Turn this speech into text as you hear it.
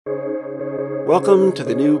Welcome to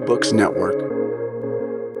the New Books Network.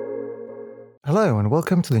 Hello and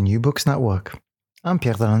welcome to the New Books Network. I'm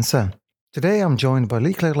Pierre Delancey. Today I'm joined by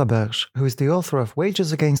Leclerc Laberge, who is the author of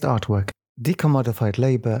Wages Against Artwork, Decommodified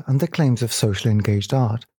Labour and the Claims of Socially Engaged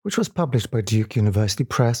Art, which was published by Duke University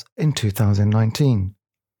Press in 2019.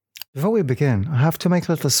 Before we begin, I have to make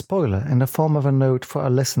a little spoiler in the form of a note for our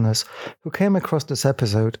listeners who came across this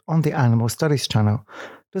episode on the Animal Studies channel.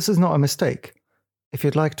 This is not a mistake. If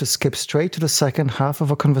you'd like to skip straight to the second half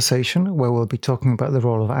of our conversation, where we'll be talking about the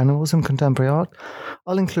role of animals in contemporary art,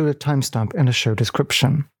 I'll include a timestamp in the show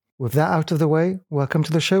description. With that out of the way, welcome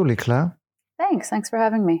to the show, Leclerc. Thanks for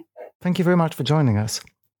having me. Thank you very much for joining us.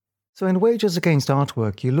 So in Wages Against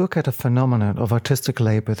Artwork, you look at a phenomenon of artistic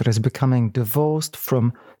labor that is becoming divorced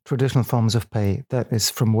from traditional forms of pay, that is,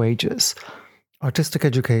 from wages. Artistic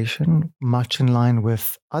education, much in line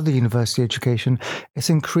with other university education, is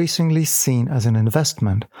increasingly seen as an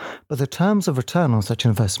investment, but the terms of return on such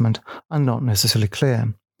investment are not necessarily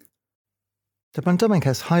clear. The pandemic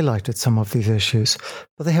has highlighted some of these issues,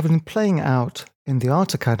 but they have been playing out in the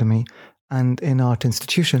Art Academy and in art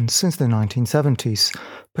institutions since the 1970s,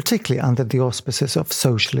 particularly under the auspices of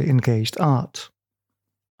socially engaged art.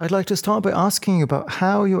 I'd like to start by asking you about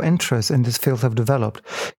how your interests in this field have developed,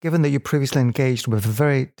 given that you previously engaged with a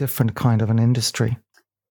very different kind of an industry.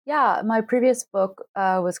 Yeah, my previous book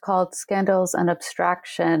was called Scandals and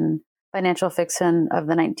Abstraction, Financial Fiction of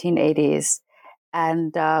the 1980s.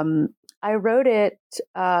 And I wrote it,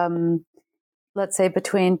 let's say,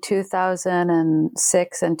 between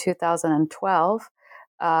 2006 and 2012.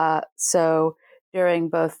 So during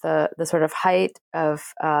both the sort of height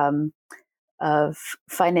of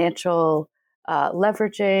financial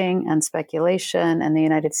leveraging and speculation in the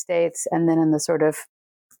United States, and then in the sort of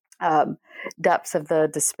depths of the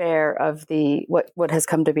despair of the what has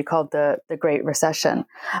come to be called the Great Recession.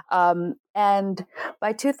 And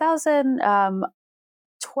by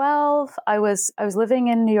 2012, I was living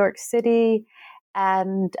in New York City,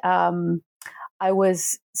 and I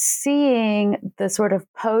was seeing the sort of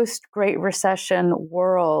post-Great Recession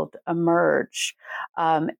world emerge,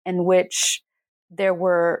 in which there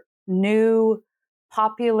were new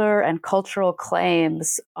popular and cultural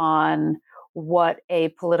claims on what a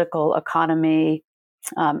political economy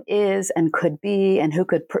is and could be, and who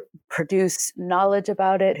could produce knowledge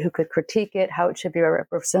about it, who could critique it, how it should be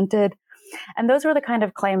represented. And those were the kind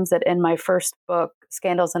of claims that in my first book,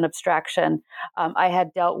 Scandals and Abstraction, I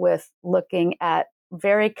had dealt with, looking at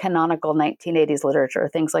very canonical 1980s literature,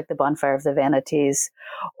 things like The Bonfire of the Vanities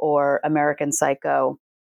or American Psycho.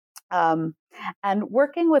 And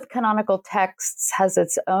working with canonical texts has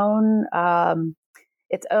its own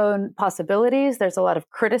possibilities. There's a lot of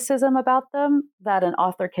criticism about them that an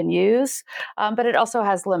author can use, but it also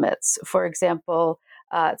has limits. For example,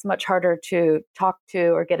 it's much harder to talk to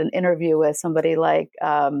or get an interview with somebody like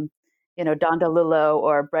Don DeLillo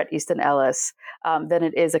or Bret Easton Ellis than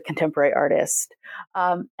it is a contemporary artist.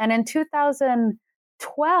 And in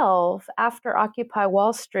 2012, after Occupy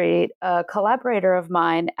Wall Street, a collaborator of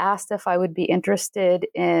mine asked if I would be interested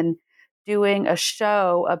in doing a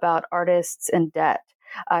show about artists in debt.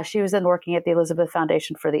 She was then working at the Elizabeth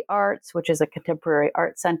Foundation for the Arts, which is a contemporary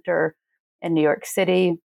art center in New York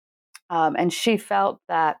City. And she felt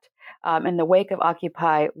that in the wake of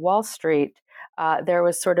Occupy Wall Street, there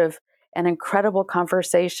was sort of an incredible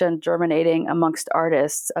conversation germinating amongst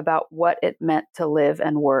artists about what it meant to live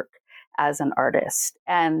and work as an artist.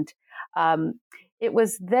 And it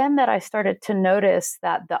was then that I started to notice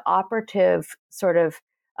that the operative sort of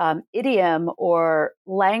idiom or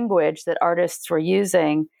language that artists were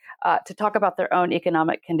using to talk about their own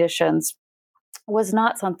economic conditions was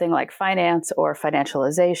not something like finance or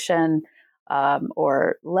financialization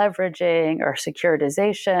or leveraging or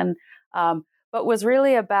securitization, but was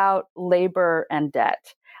really about labor and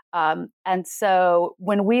debt. And so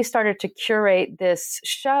when we started to curate this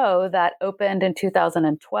show that opened in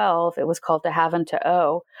 2012, it was called To Have and To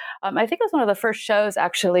Owe. I think it was one of the first shows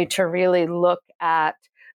actually to really look at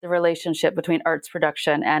the relationship between arts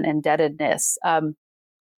production and indebtedness.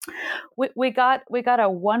 We got a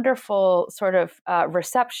wonderful sort of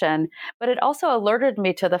reception, but it also alerted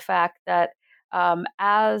me to the fact that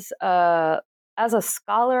as a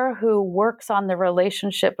scholar who works on the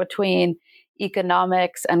relationship between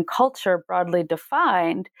economics and culture broadly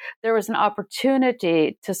defined, there was an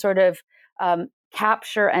opportunity to sort of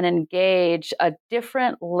capture and engage a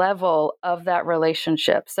different level of that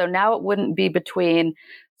relationship. So now it wouldn't be between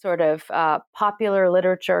sort of popular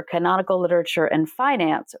literature, canonical literature, and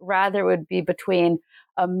finance. Rather, it would be between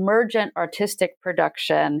emergent artistic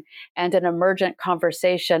production and an emergent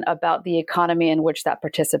conversation about the economy in which that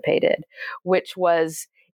participated, which was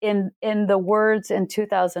in the words in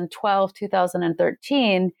 2012,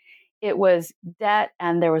 2013, it was debt,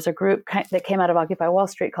 and there was a group that came out of Occupy Wall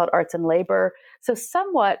Street called Arts and Labor. So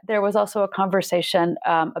somewhat there was also a conversation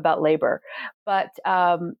about labor. But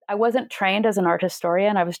I wasn't trained as an art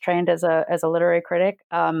historian. I was trained as a literary critic.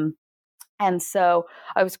 And so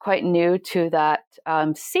I was quite new to that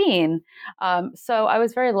scene. So I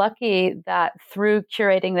was very lucky that through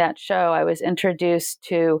curating that show, I was introduced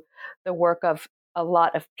to the work of a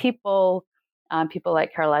lot of people, people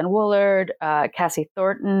like Caroline Woolard, Cassie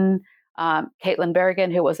Thornton, Caitlin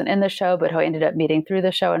Berrigan, who wasn't in the show, but who I ended up meeting through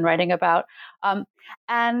the show and writing about.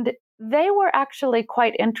 And they were actually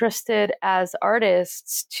quite interested as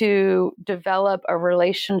artists to develop a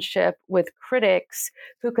relationship with critics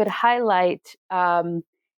who could highlight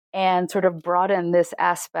and sort of broaden this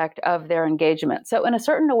aspect of their engagement. So in a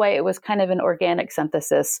certain way, it was kind of an organic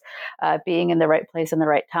synthesis, being in the right place in the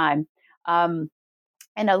right time.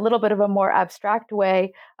 In a little bit of a more abstract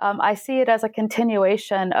way, I see it as a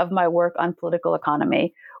continuation of my work on political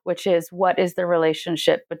economy, which is what is the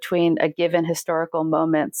relationship between a given historical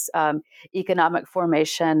moment's economic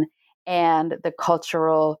formation and the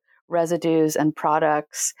cultural residues and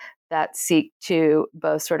products that seek to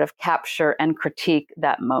both sort of capture and critique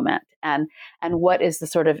that moment. And what is the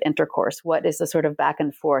sort of intercourse? What is the sort of back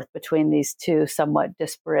and forth between these two somewhat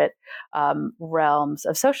disparate realms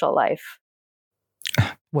of social life?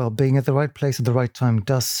 Well, being at the right place at the right time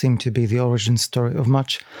does seem to be the origin story of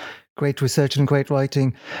much great research and great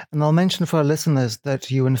writing. And I'll mention for our listeners that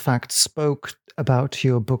you, in fact, spoke about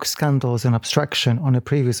your book Scandals and Abstraction on a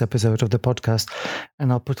previous episode of the podcast,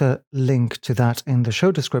 and I'll put a link to that in the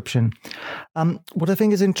show description. What I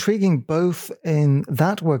think is intriguing both in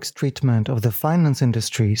that work's treatment of the finance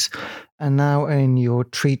industries and now in your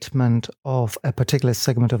treatment of a particular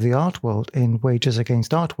segment of the art world in Wages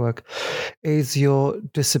Against Artwork is your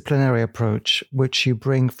disciplinary approach, which you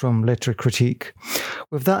bring from literary critique.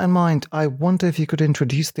 With that in mind, I wonder if you could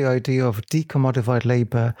introduce the idea of decommodified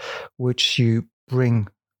labor, which you bring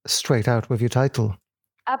straight out with your title.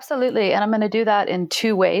 Absolutely. And I'm going to do that in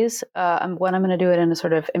two ways. One, I'm going to do it in a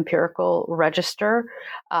sort of empirical register.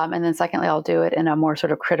 And then secondly, I'll do it in a more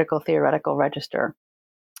sort of critical theoretical register.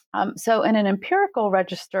 So in an empirical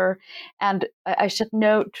register, and I should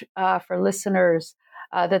note for listeners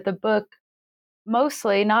that the book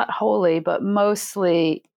mostly, not wholly, but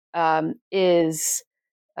mostly takes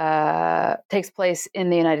place in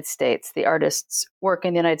the United States. The artists work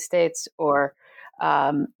in the United States, or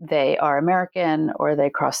they are American, or they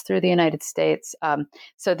cross through the United States.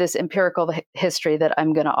 So this empirical history that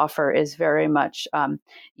I'm going to offer is very much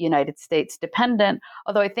United States dependent,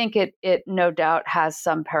 although I think it no doubt has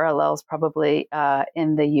some parallels probably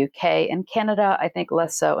in the UK and Canada, I think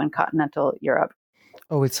less so in continental Europe.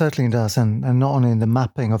 Oh, it certainly does. And not only in the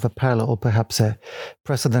mapping of a parallel or perhaps a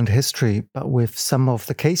precedent history, but with some of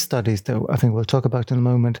the case studies that I think we'll talk about in a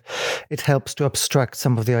moment, it helps to abstract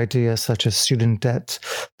some of the ideas such as student debt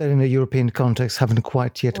that in a European context haven't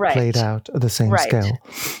quite yet played out at the same scale.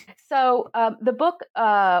 So the book,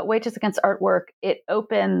 Wages Against Artwork, it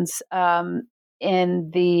opens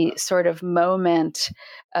in the sort of moment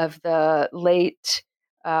of the late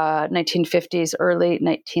 1950s, early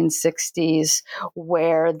 1960s,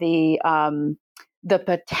 where the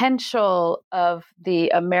potential of the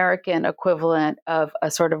American equivalent of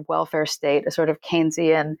a sort of welfare state, a sort of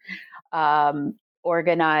Keynesian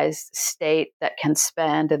organized state that can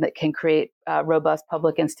spend and that can create robust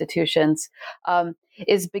public institutions,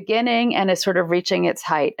 is beginning and is sort of reaching its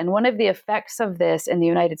height. And one of the effects of this in the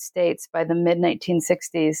United States by the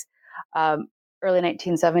mid-1960s, early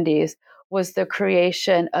 1970s, was the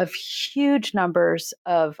creation of huge numbers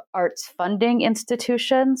of arts funding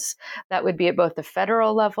institutions that would be at both the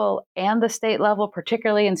federal level and the state level,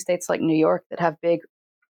 particularly in states like New York that have big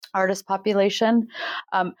artist population,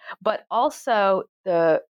 but also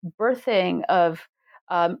the birthing of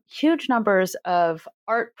huge numbers of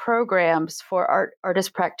art programs for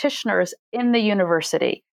artist practitioners in the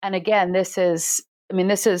university. And again, this is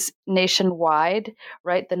nationwide,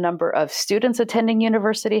 right? The number of students attending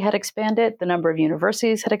university had expanded, the number of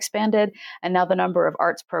universities had expanded, and now the number of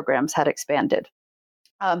arts programs had expanded.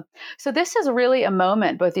 So this is really a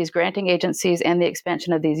moment, both these granting agencies and the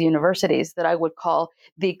expansion of these universities, that I would call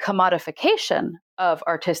the commodification of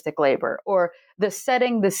artistic labor, or the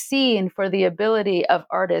setting the scene for the ability of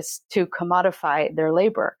artists to commodify their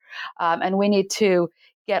labor. And we need to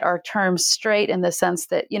get our terms straight in the sense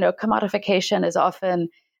that, commodification is often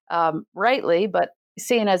rightly, but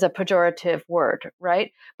seen as a pejorative word,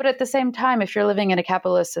 right? But at the same time, if you're living in a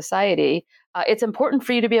capitalist society, it's important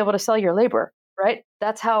for you to be able to sell your labor, right?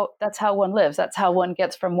 That's how one lives. That's how one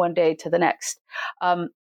gets from one day to the next.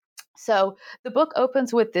 So the book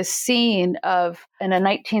opens with this scene of, in a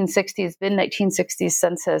mid-1960s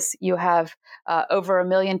census, you have over 1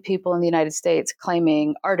 million people in the United States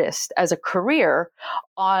claiming artist as a career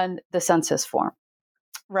on the census form,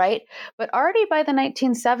 right? But already by the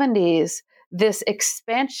 1970s, this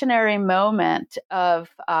expansionary moment of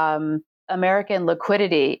American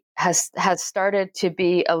liquidity has started to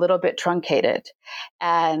be a little bit truncated.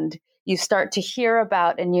 And you start to hear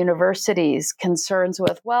about in universities concerns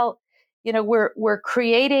with, well, we're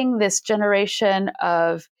creating this generation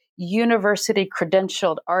of university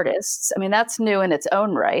credentialed artists. I mean, that's new in its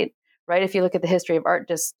own right? If you look at the history of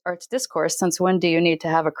arts discourse, since when do you need to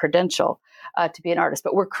have a credential to be an artist?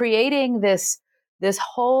 But we're creating this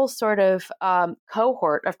whole sort of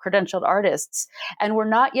cohort of credentialed artists, and we're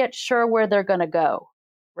not yet sure where they're going to go,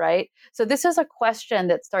 right? So this is a question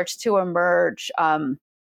that starts to emerge in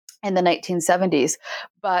the 1970s,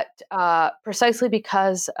 but precisely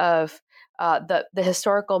because of the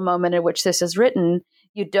historical moment in which this is written,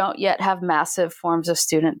 you don't yet have massive forms of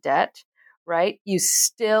student debt, right? You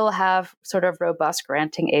still have sort of robust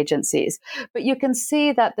granting agencies, but you can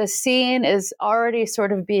see that the scene is already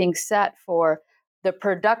sort of being set for the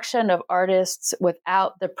production of artists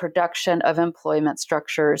without the production of employment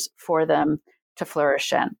structures for them to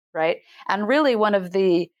flourish in, right? And really one of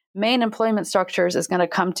the main employment structures is going to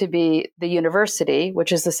come to be the university,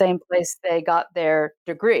 which is the same place they got their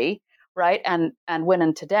degree, right? And went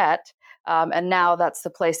into debt. And now that's the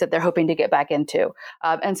place that they're hoping to get back into.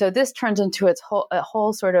 And so this turns into a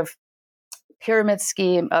whole sort of pyramid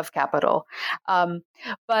scheme of capital.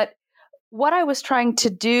 But what I was trying to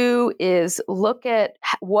do is look at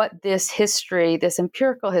what this history, this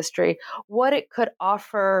empirical history, what it could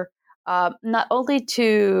offer not only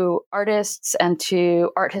to artists and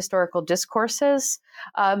to art historical discourses,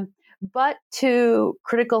 but to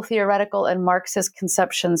critical theoretical and Marxist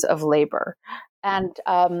conceptions of labor. And,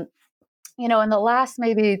 in the last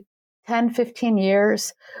maybe 10, 15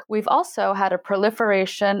 years, we've also had a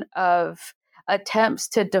proliferation of attempts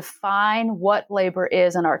to define what labor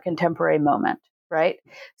is in our contemporary moment, right?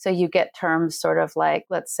 So you get terms sort of like,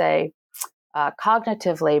 let's say,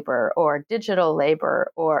 cognitive labor or digital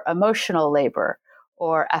labor or emotional labor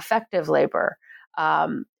or affective labor.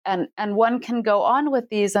 And one can go on with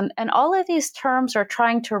these. And all of these terms are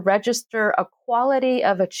trying to register a quality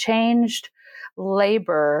of a changed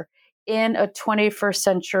labor in a 21st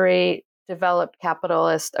century developed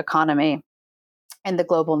capitalist economy in the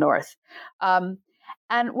global north. And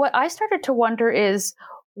what I started to wonder is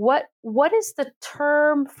what is the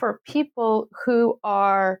term for people who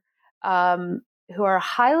are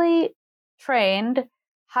highly trained,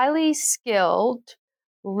 highly skilled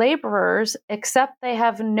laborers, except they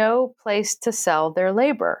have no place to sell their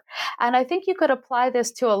labor. And I think you could apply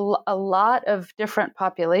this to a lot of different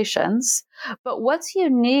populations. But what's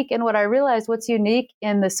unique, and what I realized what's unique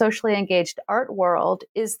in the socially engaged art world,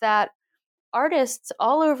 is that artists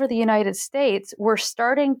all over the United States were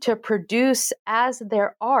starting to produce as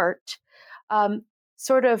their art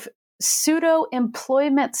sort of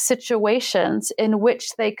pseudo-employment situations in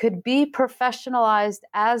which they could be professionalized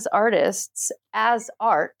as artists, as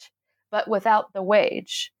art, but without the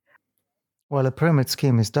wage. Well, a pyramid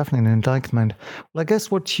scheme is definitely an indictment. Well, I guess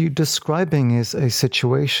what you're describing is a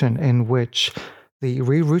situation in which the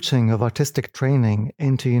rerouting of artistic training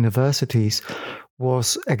into universities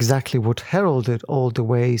was exactly what heralded all the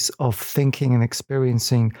ways of thinking and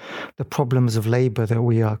experiencing the problems of labor that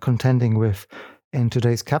we are contending with in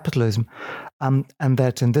today's capitalism, and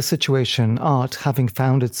that in this situation, art, having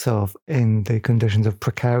found itself in the conditions of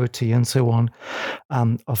precarity and so on,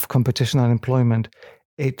 of competition and unemployment,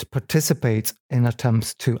 it participates in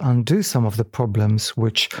attempts to undo some of the problems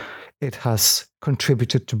which it has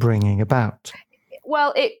contributed to bringing about.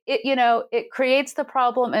 Well, it creates the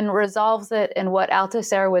problem and resolves it in what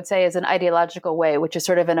Althusser would say is an ideological way, which is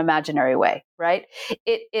sort of an imaginary way, right?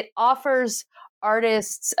 It offers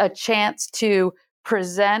artists a chance to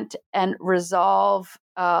present and resolve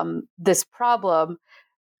this problem,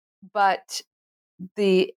 but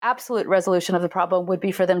the absolute resolution of the problem would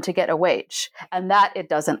be for them to get a wage, and that it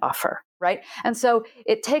doesn't offer, right? And so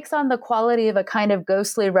it takes on the quality of a kind of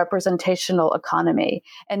ghostly representational economy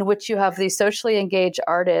in which you have these socially engaged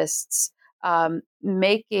artists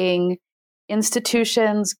making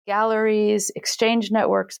institutions, galleries, exchange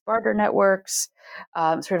networks, barter networks,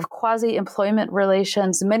 sort of quasi-employment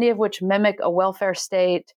relations, many of which mimic a welfare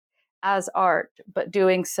state, as art, but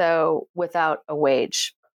doing so without a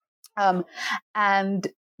wage. And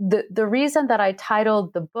the reason that I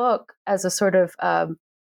titled the book as a sort of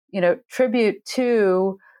tribute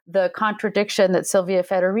to the contradiction that Silvia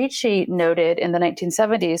Federici noted in the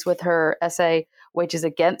 1970s with her essay "Wages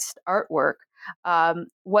Against Artwork,"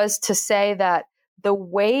 was to say that the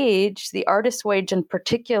wage, the artist's wage in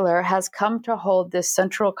particular, has come to hold this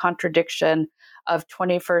central contradiction of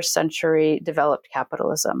 21st century developed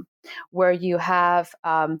capitalism, where you have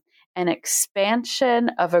an expansion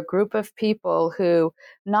of a group of people who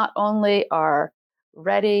not only are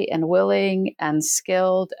ready and willing and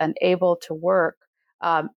skilled and able to work,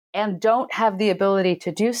 and don't have the ability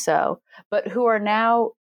to do so, but who are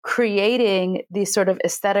now creating these sort of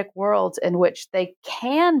aesthetic worlds in which they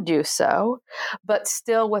can do so, but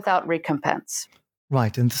still without recompense.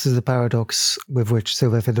 Right, and this is the paradox with which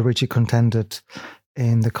Silvia Federici contended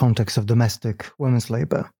in the context of domestic women's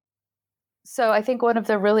labor. So I think one of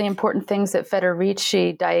the really important things that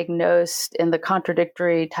Federici diagnosed in the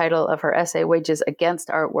contradictory title of her essay, Wages Against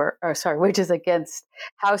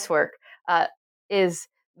Housework, is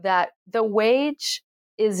that the wage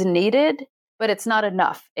is needed, but it's not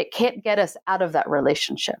enough. It can't get us out of that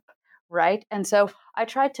relationship, right? And so I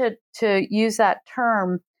tried to use that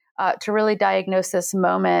term to really diagnose this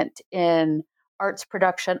moment in arts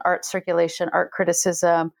production, art circulation, art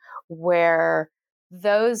criticism, where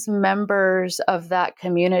those members of that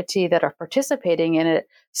community that are participating in it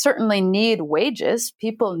certainly need wages.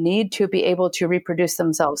 People need to be able to reproduce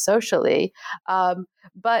themselves socially.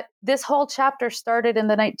 But this whole chapter started in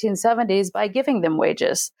the 1970s by giving them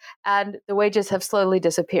wages, and the wages have slowly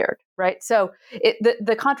disappeared, right? So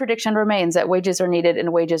the contradiction remains that wages are needed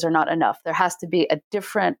and wages are not enough. There has to be a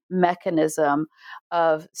different mechanism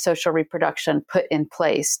of social reproduction put in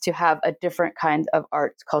place to have a different kind of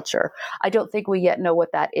arts culture. I don't think we yet know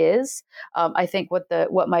what that is. I think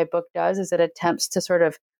what my book does is it attempts to sort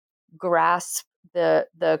of grasp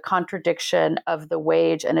the contradiction of the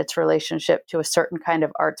wage and its relationship to a certain kind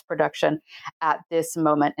of arts production at this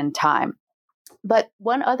moment in time. But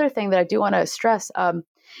one other thing that I do want to stress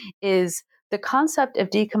is the concept of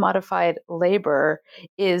decommodified labor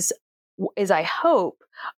is I hope,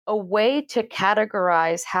 a way to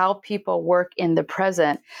categorize how people work in the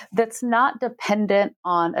present that's not dependent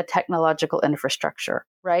on a technological infrastructure,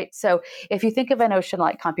 right? So if you think of a notion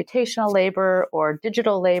like computational labor or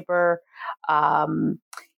digital labor,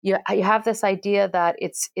 you have this idea that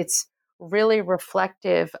it's really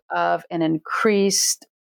reflective of an increased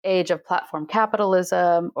age of platform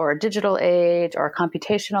capitalism or a digital age or a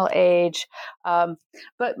computational age.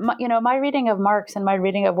 But my reading of Marx and my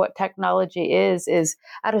reading of what technology is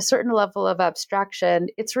at a certain level of abstraction,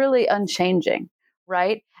 it's really unchanging,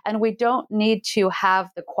 right? And we don't need to have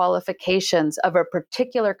the qualifications of a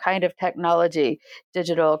particular kind of technology,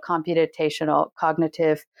 digital, computational,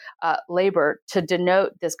 cognitive labor, to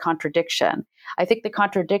denote this contradiction. I think the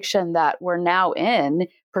contradiction that we're now in,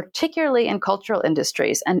 particularly in cultural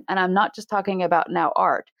industries, and I'm not just talking about now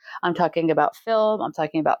art, I'm talking about film, I'm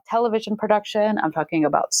talking about television production, I'm talking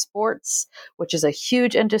about sports, which is a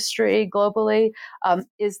huge industry globally,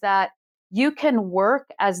 is that you can work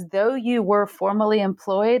as though you were formally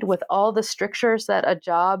employed with all the strictures that a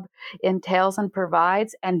job entails and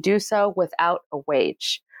provides, and do so without a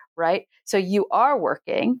wage, right? So you are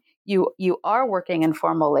working. You are working in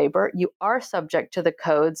formal labor. You are subject to the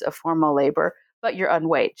codes of formal labor, but you're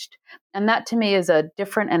unwaged. And that to me is a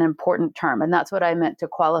different and important term. And that's what I meant to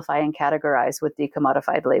qualify and categorize with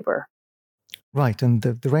decommodified labor. Right. And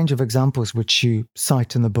the range of examples which you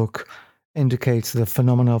cite in the book indicates the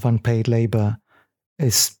phenomena of unpaid labor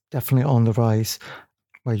is definitely on the rise.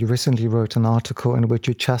 Where you recently wrote an article in which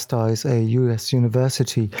you chastise a US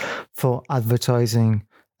university for advertising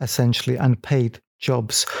essentially unpaid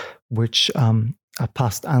jobs, which are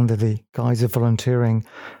passed under the guise of volunteering.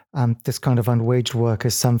 This kind of unwaged work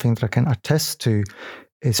is something that I can attest to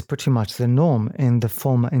is pretty much the norm in the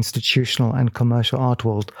former institutional and commercial art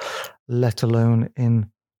world, let alone in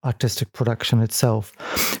artistic production itself.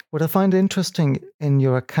 What I find interesting in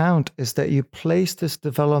your account is that you place this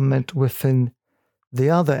development within the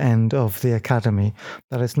other end of the academy,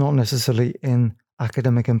 that is not necessarily in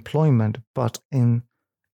academic employment, but in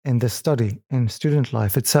the study, in student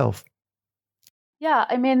life itself. Yeah,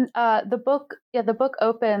 I mean, the book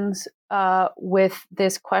opens with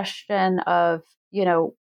this question of,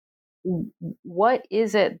 what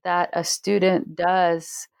is it that a student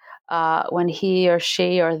does when he or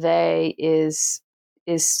she or they is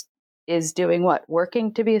doing what?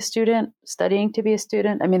 Working to be a student, studying to be a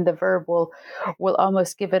student. I mean, the verb will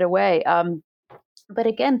almost give it away. But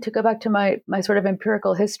again, to go back to my sort of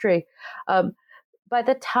empirical history, by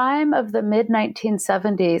the time of the mid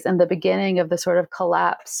 1970s and the beginning of the sort of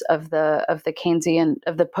collapse of the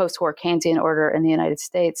post-war Keynesian order in the United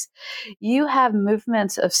States, you have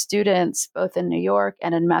movements of students both in New York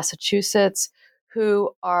and in Massachusetts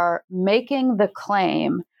who are making the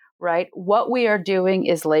claim, right? What we are doing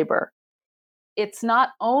is labor. It's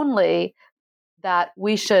not only that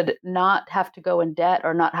we should not have to go in debt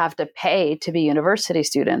or not have to pay to be university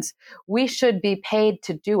students. We should be paid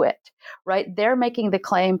to do it, right? They're making the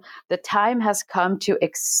claim the time has come to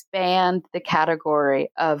expand the category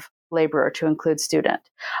of laborer to include student.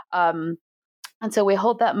 And so we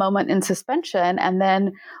hold that moment in suspension and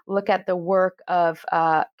then look at the work of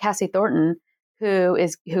Cassie Thornton,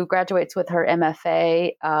 who graduates with her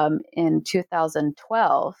MFA in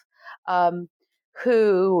 2012,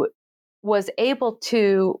 who was able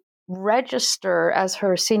to register as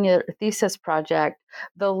her senior thesis project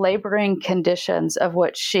the laboring conditions of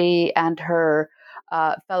what she and her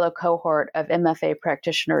fellow cohort of MFA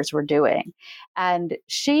practitioners were doing. And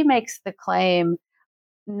she makes the claim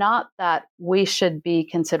not that we should be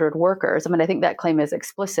considered workers. I mean, I think that claim is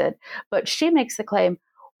explicit, but she makes the claim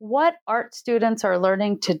what art students are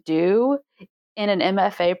learning to do in an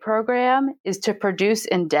MFA program is to produce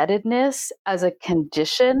indebtedness as a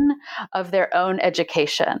condition of their own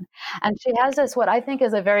education. And she has this, what I think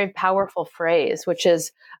is a very powerful phrase, which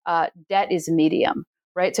is debt is medium,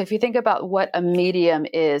 right? So if you think about what a medium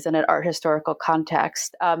is in an art historical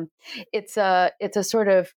context, it's a sort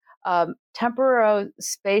of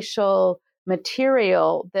temporospatial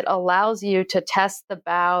material that allows you to test the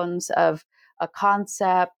bounds of a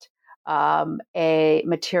concept, a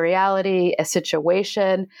materiality, a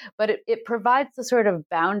situation, but it provides the sort of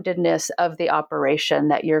boundedness of the operation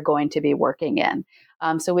that you're going to be working in.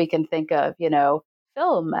 So we can think of,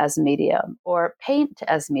 film as medium, or paint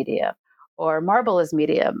as medium, or marble as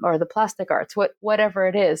medium, or the plastic arts, whatever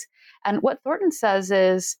it is. And what Thornton says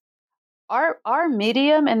is our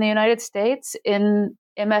medium in the United States in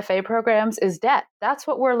MFA programs is debt. That's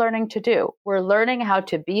what we're learning to do. We're learning how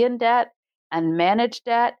to be in debt and manage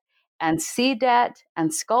debt and see debt and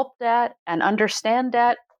sculpt debt and understand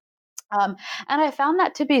debt. And I found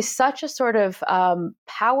that to be such a sort of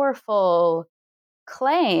powerful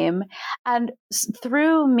claim. And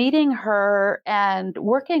through meeting her and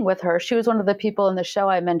working with her, she was one of the people in the show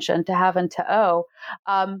I mentioned, To Have and To Owe.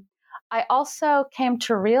 I also came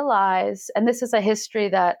to realize, and this is a history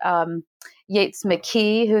that Yates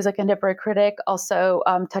McKee, who's a contemporary critic, also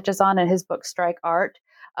touches on in his book, Strike Art,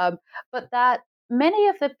 but that many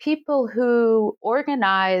of the people who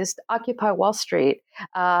organized Occupy Wall Street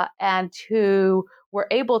and who were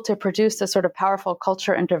able to produce a sort of powerful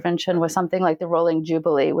culture intervention with something like the Rolling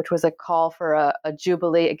Jubilee, which was a call for a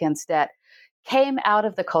jubilee against debt, came out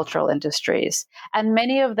of the cultural industries. And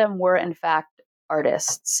many of them were, in fact,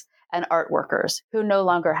 artists and art workers who no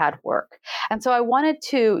longer had work. And so I wanted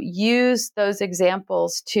to use those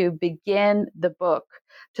examples to begin the book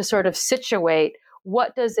to sort of situate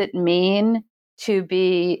what does it mean to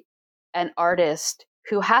be an artist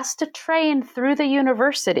who has to train through the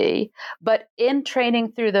university, but in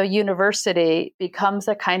training through the university becomes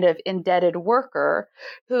a kind of indebted worker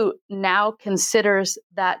who now considers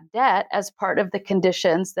that debt as part of the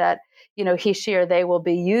conditions that, he, she, or they will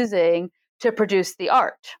be using to produce the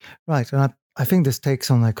art. Right. And I think this takes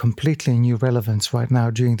on a completely new relevance right now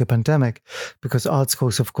during the pandemic, because art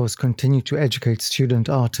schools, of course, continue to educate student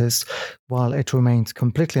artists while it remains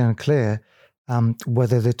completely unclear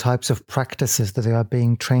whether the types of practices that they are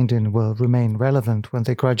being trained in will remain relevant when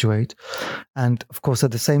they graduate. And of course,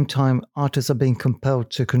 at the same time, artists are being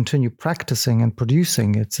compelled to continue practicing and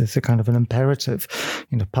producing. It's a kind of an imperative,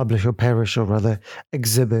 publish or perish, or rather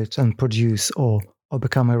exhibit and produce or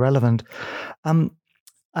become irrelevant.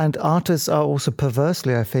 And artists are also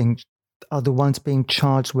perversely, I think, are the ones being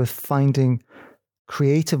charged with finding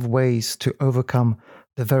creative ways to overcome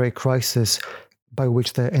the very crisis by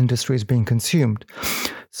which their industry is being consumed.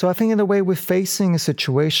 So I think in a way we're facing a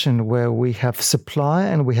situation where we have supply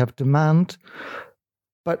and we have demand,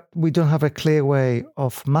 but we don't have a clear way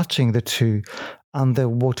of matching the two under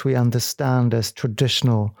what we understand as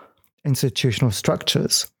traditional institutional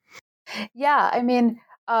structures. Yeah, I mean,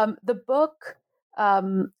 the book,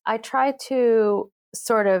 I try to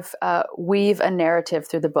sort of weave a narrative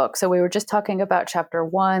through the book. So we were just talking about chapter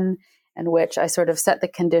 1, in which I sort of set the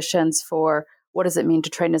conditions for what does it mean to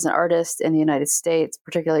train as an artist in the United States,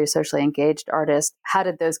 particularly a socially engaged artist? How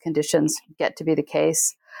did those conditions get to be the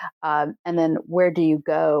case? And then where do you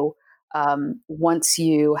go once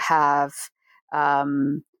you have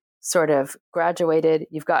sort of graduated,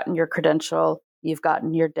 you've gotten your credential, you've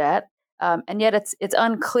gotten your debt. And yet it's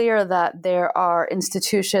unclear that there are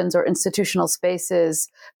institutions or institutional spaces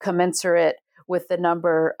commensurate with the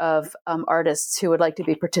number of artists who would like to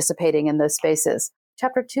be participating in those spaces.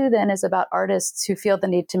 Chapter 2 then is about artists who feel the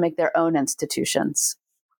need to make their own institutions.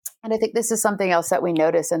 And I think this is something else that we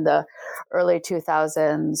notice in the early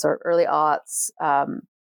 2000s or early aughts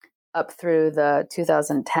up through the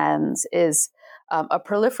 2010s is a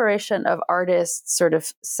proliferation of artists sort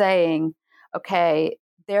of saying, okay,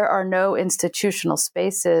 there are no institutional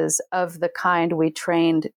spaces of the kind we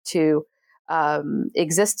trained to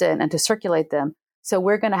exist in and to circulate them. So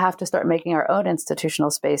we're going to have to start making our own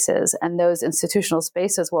institutional spaces. And those institutional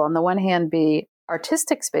spaces will, on the one hand, be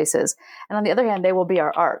artistic spaces. And on the other hand, they will be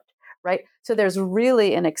our art, right? So there's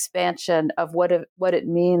really an expansion of what it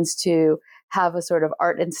means to have a sort of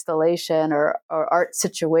art installation or art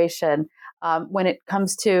situation when it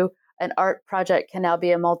comes to an art project can now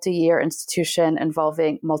be a multi-year institution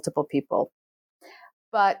involving multiple people.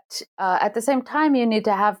 But at the same time, you need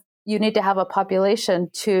to have a population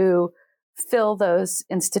to fill those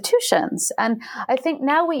institutions. And I think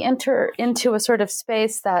now we enter into a sort of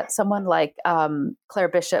space that someone like Claire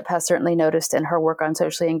Bishop has certainly noticed in her work on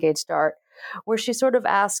socially engaged art, where she sort of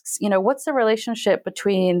asks, what's the relationship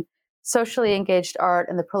between socially engaged art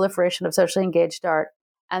and the proliferation of socially engaged art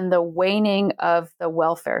and the waning of the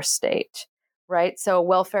welfare state, right? So a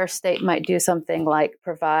welfare state might do something like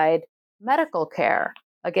provide medical care.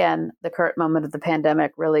 Again, the current moment of the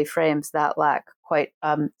pandemic really frames that lack quite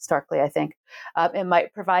starkly, I think. It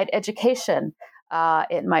might provide education.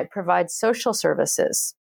 It might provide social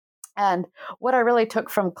services. And what I really took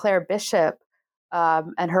from Claire Bishop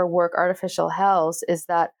and her work, Artificial Hells, is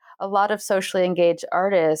that a lot of socially engaged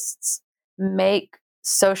artists make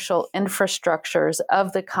social infrastructures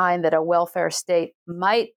of the kind that a welfare state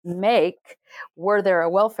might make were there a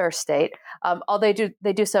welfare state. All they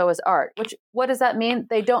do so as art. What does that mean?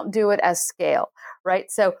 They don't do it as scale,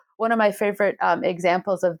 right? So one of my favorite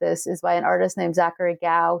examples of this is by an artist named Zachary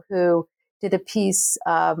Gao, who did a piece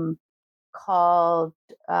called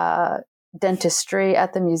Dentistry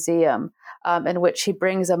at the Museum, in which he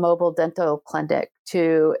brings a mobile dental clinic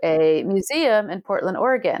to a museum in Portland,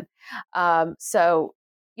 Oregon. So,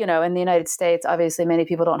 in the United States, obviously many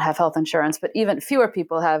people don't have health insurance, but even fewer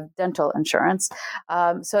people have dental insurance.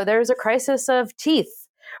 So there's a crisis of teeth,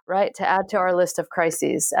 right, to add to our list of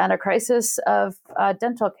crises, and a crisis of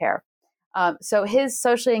dental care. So his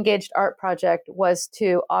socially engaged art project was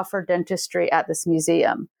to offer dentistry at this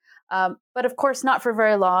museum. But of course, not for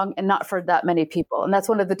very long and not for that many people. And that's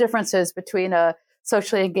one of the differences between a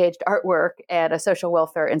socially engaged artwork and a social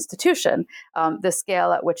welfare institution, the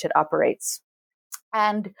scale at which it operates.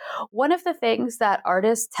 And one of the things that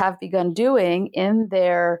artists have begun doing in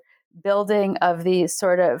their building of these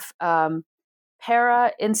sort of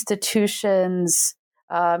para institutions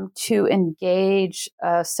to engage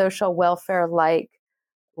social welfare-like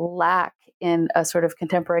lack in a sort of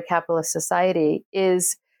contemporary capitalist society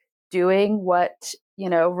is doing what,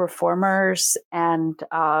 reformers and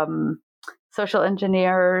social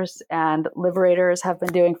engineers and liberators have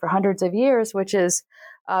been doing for hundreds of years, which is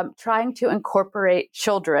trying to incorporate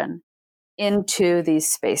children into these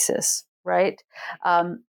spaces, right?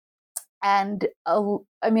 There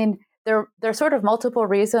are sort of multiple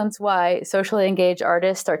reasons why socially engaged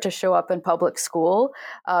artists start to show up in public school.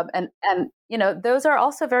 And those are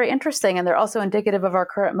also very interesting, and they're also indicative of our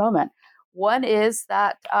current moment. One is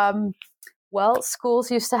that,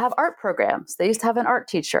 schools used to have art programs. They used to have an art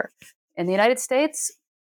teacher. In the United States,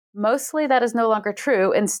 mostly that is no longer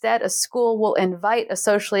true. Instead, a school will invite a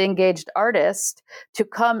socially engaged artist to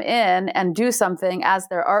come in and do something as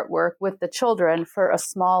their artwork with the children for a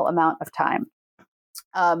small amount of time.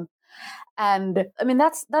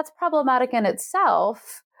 That's problematic in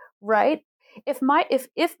itself, right? If my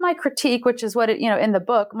critique, which is what in the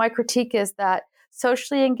book, my critique is that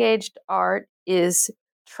socially engaged art is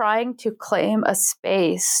trying to claim a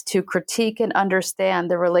space to critique and understand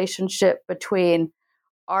the relationship between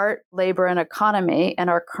art, labor, and economy in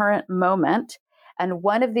our current moment. And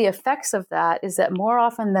one of the effects of that is that more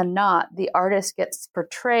often than not, the artist gets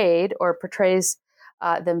portrayed or portrays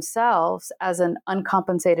themselves as an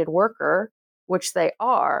uncompensated worker, which they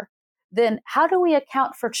are. Then how do we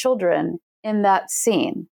account for children in that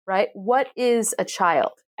scene, right? What is a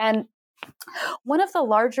child? And one of the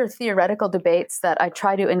larger theoretical debates that I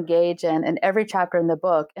try to engage in every chapter in the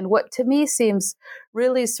book, and what to me seems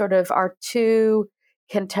really sort of our two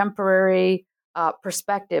contemporary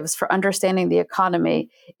perspectives for understanding the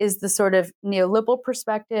economy, is the sort of neoliberal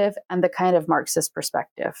perspective and the kind of Marxist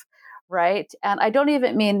perspective, right? And I don't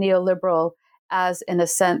even mean neoliberal as, in a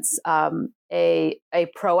sense, a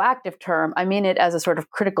proactive term. I mean it as a sort of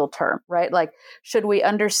critical term, right? Like, should we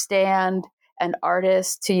understand an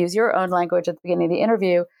artist, to use your own language at the beginning of the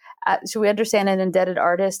interview, should we understand an indebted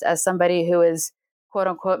artist as somebody who is, quote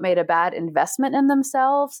unquote, made a bad investment in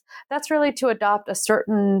themselves? That's really to adopt a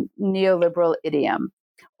certain neoliberal idiom.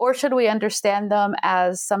 Or should we understand them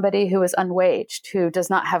as somebody who is unwaged, who does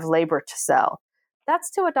not have labor to sell?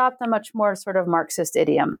 That's to adopt a much more sort of Marxist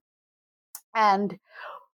idiom. And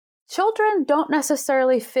children don't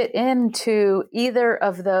necessarily fit into either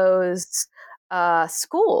of those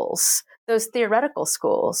schools, those theoretical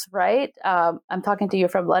schools, right? I'm talking to you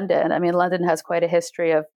from London. I mean, London has quite a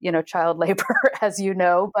history of, child labor, as you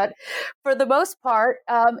know. But for the most part,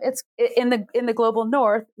 it's in the global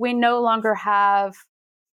North. We no longer have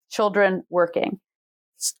children working.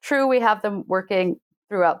 It's true, we have them working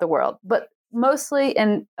throughout the world, but mostly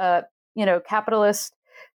in capitalist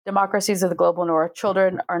democracies of the global North,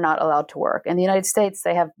 children are not allowed to work. In the United States,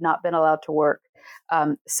 they have not been allowed to work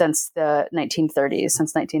since the 1930s,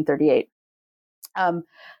 since 1938.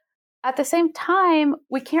 At the same time,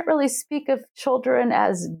 we can't really speak of children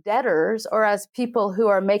as debtors or as people who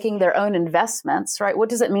are making their own investments, right? What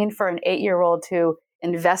does it mean for an 8-year-old to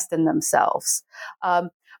invest in themselves?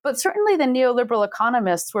 But certainly the neoliberal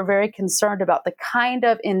economists were very concerned about the kind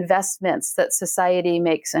of investments that society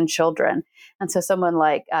makes in children. And so someone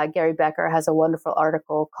like Gary Becker has a wonderful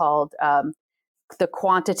article called The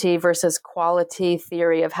Quantity versus Quality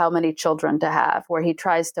Theory of How Many Children to Have, where he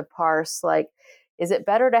tries to parse, like, is it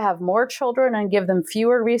better to have more children and give them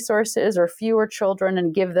fewer resources, or fewer children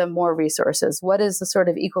and give them more resources? What is the sort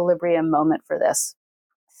of equilibrium moment for this?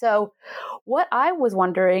 So what I was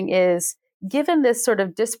wondering is, given this sort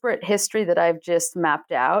of disparate history that I've just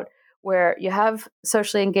mapped out, where you have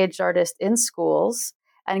socially engaged artists in schools,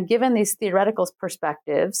 and given these theoretical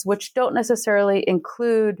perspectives, which don't necessarily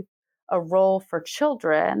include a role for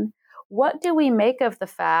children, what do we make of the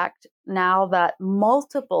fact now that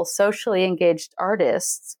multiple socially engaged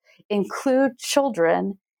artists include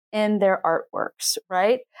children in their artworks,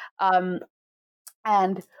 right?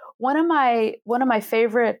 And one of my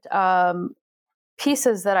favorite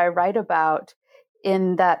pieces that I write about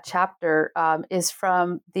in that chapter is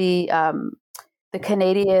from the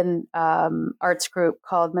Canadian arts group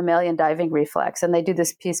called Mammalian Diving Reflex, and they do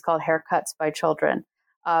this piece called Haircuts by Children,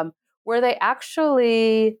 where they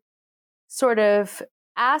actually sort of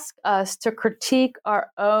ask us to critique our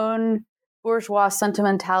own bourgeois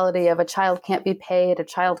sentimentality of a child can't be paid, a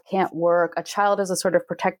child can't work, a child is a sort of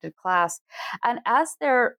protected class. And as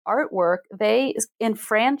their artwork, they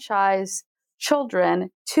enfranchise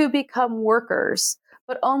children to become workers,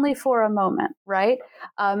 but only for a moment, right?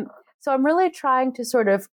 So I'm really trying to sort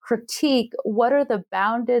of critique what is the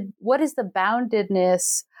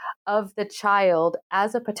boundedness of the child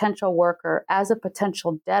as a potential worker, as a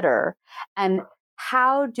potential debtor, and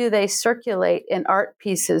how do they circulate in art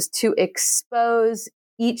pieces to expose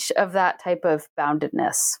each of that type of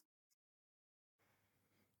boundedness?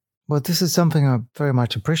 Well, this is something I very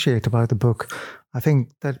much appreciate about the book. I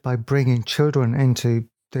think that by bringing children into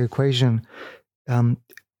the equation,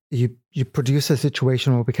 you produce a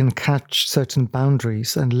situation where we can catch certain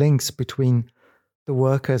boundaries and links between the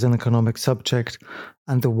worker as an economic subject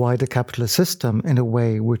and the wider capitalist system in a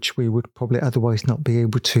way which we would probably otherwise not be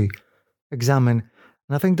able to examine.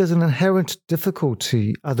 And I think there's an inherent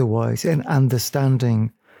difficulty otherwise in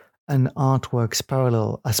understanding an artwork's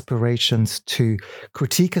parallel aspirations to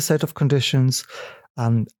critique a set of conditions,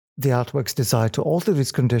 and the artwork's desire to alter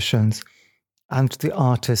these conditions, and the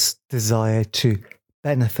artist's desire to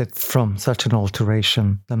benefit from such an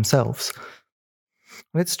alteration themselves.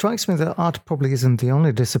 And it strikes me that art probably isn't the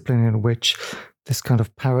only discipline in which this kind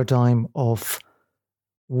of paradigm of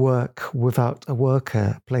work without a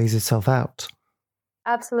worker plays itself out.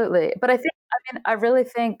 Absolutely. But I really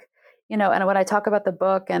think, and when I talk about the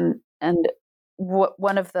book and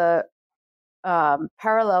one of the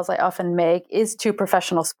parallels I often make is to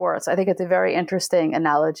professional sports. I think it's a very interesting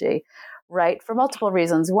analogy, right? For multiple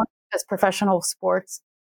reasons. One, because professional sports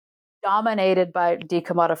dominated by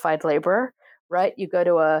decommodified labor, right? You go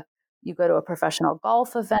to a professional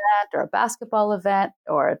golf event or a basketball event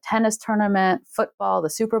or a tennis tournament, football, the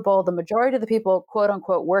Super Bowl. The majority of the people, quote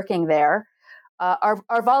unquote, working there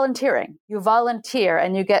are volunteering. You volunteer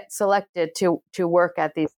and you get selected to work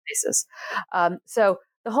at these places. So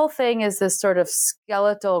the whole thing is this sort of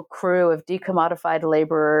skeletal crew of decommodified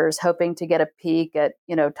laborers hoping to get a peek at,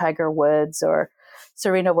 Tiger Woods or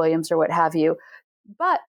Serena Williams or what have you.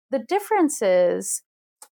 But the difference is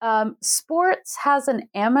sports has an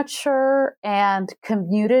amateur and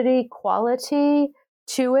community quality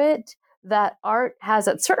to it that art has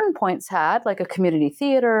at certain points had, like a community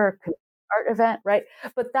theater, art event, right?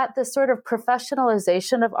 But that the sort of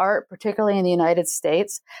professionalization of art, particularly in the United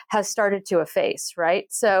States, has started to efface, right?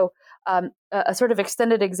 So a sort of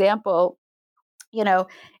extended example,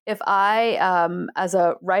 if I, as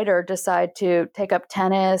a writer, decide to take up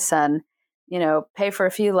tennis and, pay for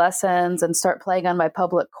a few lessons and start playing on my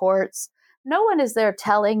public courts, no one is there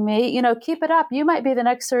telling me, keep it up. You might be the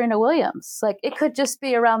next Serena Williams. Like, it could just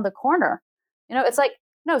be around the corner. It's like,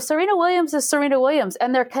 no, Serena Williams is Serena Williams,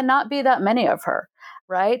 and there cannot be that many of her,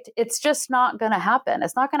 right? It's just not going to happen.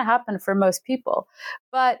 It's not going to happen for most people.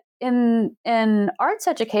 But in arts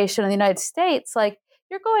education in the United States, like,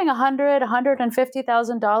 you're going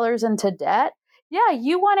 $150,000 into debt. Yeah,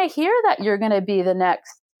 you want to hear that you're going to be the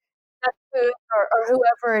next or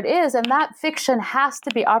whoever it is, and that fiction has to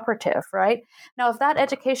be operative, right? Now, if that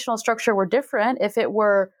educational structure were different, if it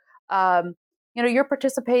were, you're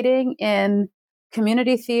participating in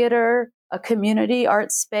community theater, a community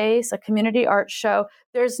art space, a community art show,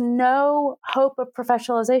 there's no hope of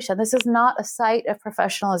professionalization. This is not a site of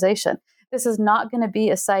professionalization. This is not going to be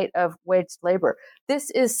a site of waged labor.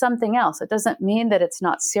 This is something else. It doesn't mean that it's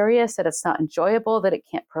not serious, that it's not enjoyable, that it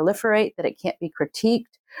can't proliferate, that it can't be critiqued,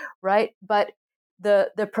 right? But the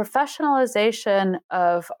professionalization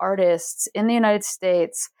of artists in the United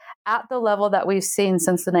States at the level that we've seen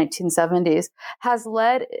since the 1970s has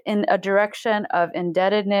led in a direction of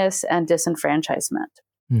indebtedness and disenfranchisement.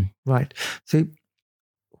 Right. See,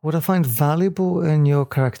 what I find valuable in your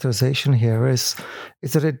characterization here is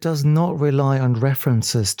that it does not rely on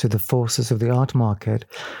references to the forces of the art market.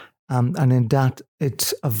 And in that,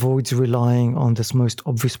 it avoids relying on this most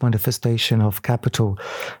obvious manifestation of capital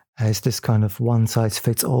as this kind of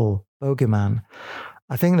one-size-fits-all bogeyman.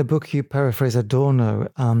 I think in the book you paraphrase Adorno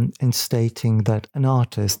in stating that an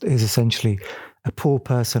artist is essentially a poor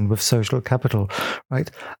person with social capital,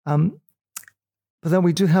 right? But then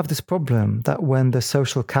we do have this problem that when the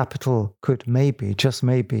social capital could maybe, just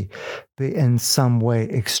maybe, be in some way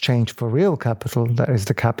exchanged for real capital, that is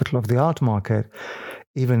the capital of the art market,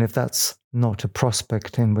 even if that's not a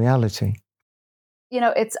prospect in reality.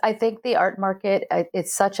 I think the art market,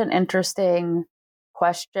 it's such an interesting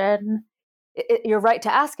question. You're right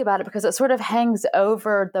to ask about it because it sort of hangs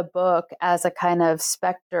over the book as a kind of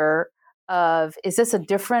specter of, is this a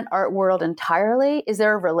different art world entirely? Is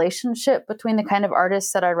there a relationship between the kind of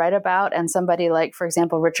artists that I write about and somebody like, for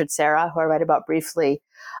example, Richard Serra, who I write about briefly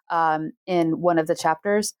in one of the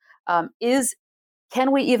chapters?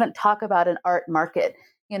 Can we even talk about an art market?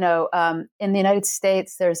 In the United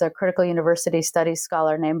States, there's a critical university studies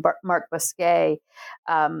scholar named Mark Bousquet,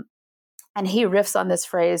 and he riffs on this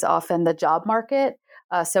phrase often, the job market.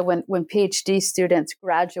 So when PhD students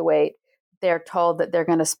graduate, they're told that they're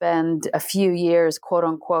going to spend a few years, quote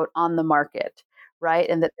unquote, on the market, right?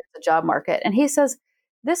 And that there's a job market. And he says,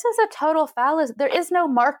 this is a total fallacy. There is no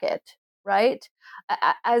market, right?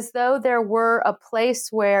 As though there were a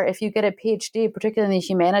place where if you get a PhD, particularly in the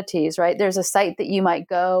humanities, right, there's a site that you might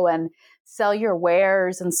go and sell your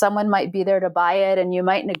wares and someone might be there to buy it and you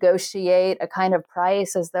might negotiate a kind of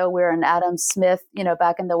price as though we're an Adam Smith,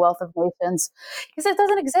 back in The Wealth of Nations. He said it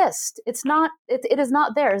doesn't exist. It is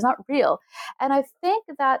not there. It's not real. And I think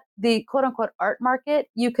that the quote unquote art market,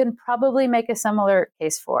 you can probably make a similar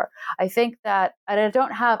case for. I think that, and I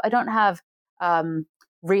don't have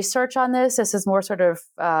research on this. This is more sort of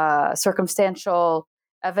circumstantial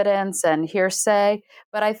evidence and hearsay.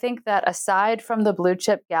 But I think that aside from the blue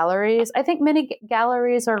chip galleries, I think many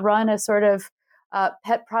galleries are run as sort of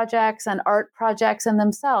pet projects and art projects in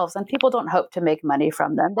themselves. And people don't hope to make money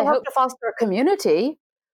from them. They hope to foster a community,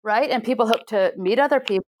 right? And people hope to meet other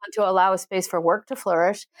people and to allow a space for work to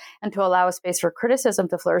flourish and to allow a space for criticism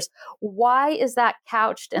to flourish. Why is that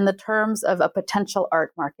couched in the terms of a potential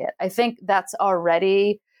art market? I think that's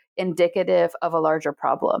already indicative of a larger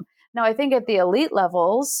problem. Now, I think at the elite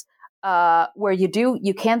levels, where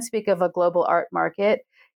you can speak of a global art market,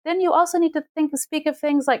 then you also need to speak of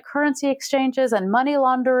things like currency exchanges and money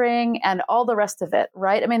laundering and all the rest of it,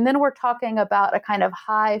 right? I mean, then we're talking about a kind of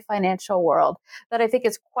high financial world that I think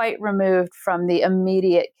is quite removed from the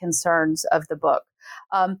immediate concerns of the book.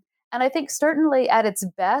 And I think certainly at its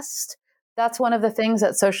best, that's one of the things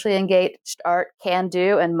that socially engaged art can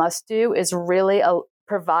do and must do, is really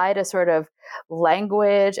provide a sort of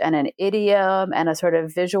language and an idiom and a sort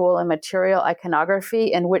of visual and material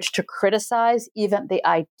iconography in which to criticize even the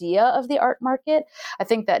idea of the art market. I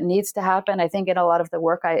think that needs to happen. I think in a lot of the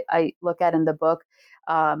work I look at in the book,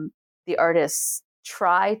 the artists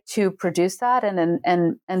try to produce that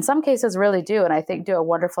and in some cases really do, and I think do a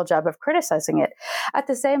wonderful job of criticizing it. At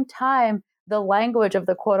the same time, the language of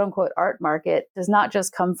the quote unquote art market does not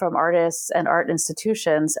just come from artists and art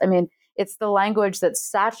institutions. I mean, it's the language that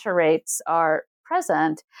saturates our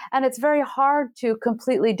present. And it's very hard to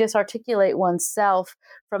completely disarticulate oneself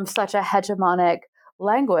from such a hegemonic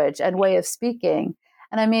language and way of speaking.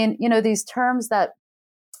 And I mean, these terms that,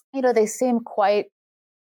 they seem quite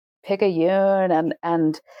picayune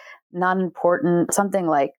and not important, something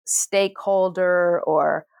like stakeholder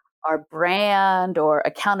or our brand or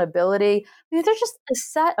accountability. I mean, they're just a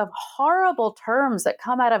set of horrible terms that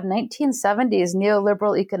come out of 1970s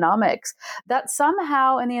neoliberal economics that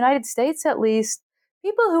somehow, in the United States at least,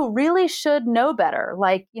 people who really should know better,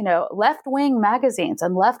 like, left-wing magazines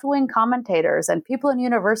and left-wing commentators and people in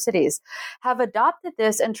universities have adopted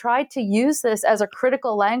this and tried to use this as a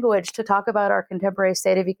critical language to talk about our contemporary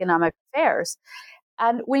state of economic affairs.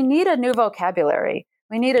 And we need a new vocabulary.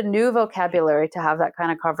 We need a new vocabulary to have that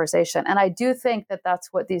kind of conversation. And I do think that that's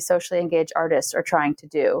what these socially engaged artists are trying to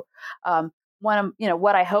do.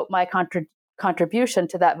 What I hope my contribution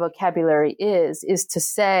to that vocabulary is to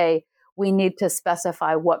say, we need to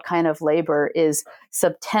specify what kind of labor is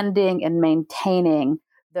subtending and maintaining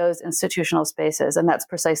those institutional spaces. And that's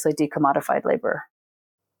precisely decommodified labor.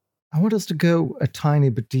 I want us to go a tiny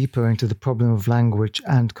bit deeper into the problem of language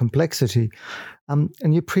and complexity.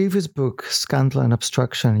 In your previous book, Scandal and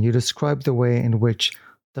Obstruction, you described the way in which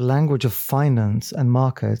the language of finance and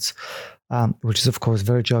markets, which is, of course,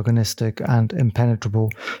 very jargonistic and impenetrable,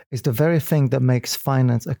 is the very thing that makes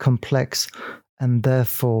finance a complex and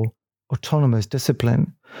therefore autonomous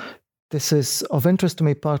discipline. This is of interest to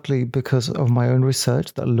me partly because of my own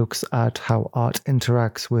research that looks at how art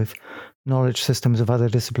interacts with knowledge systems of other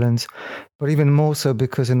disciplines, but even more so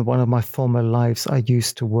because in one of my former lives, I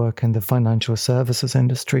used to work in the financial services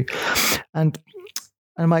industry. And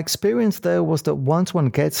my experience there was that once one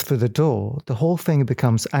gets through the door, the whole thing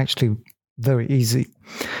becomes actually very easy.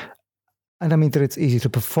 And I mean that it's easy to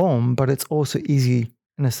perform, but it's also easy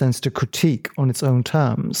in a sense to critique on its own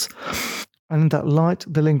terms. And in that light,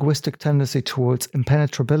 the linguistic tendency towards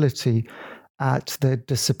impenetrability at the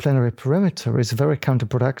disciplinary perimeter is very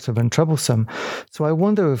counterproductive and troublesome. So I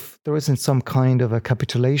wonder if there isn't some kind of a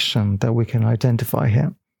capitulation that we can identify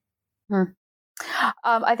here.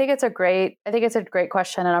 I think it's a great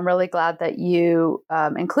question, and I'm really glad that you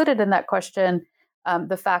included in that question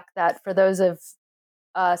the fact that for those of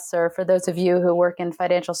us, or for those of you who work in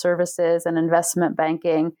financial services and investment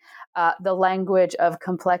banking, the language of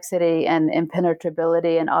complexity and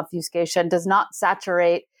impenetrability and obfuscation does not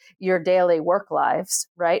saturate your daily work lives,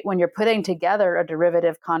 right? When you're putting together a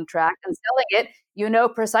derivative contract and selling it, you know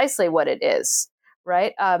precisely what it is,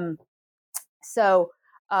 right? I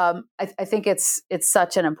think it's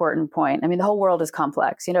such an important point. I mean, the whole world is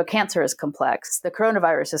complex. Cancer is complex. The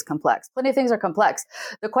coronavirus is complex. Plenty of things are complex.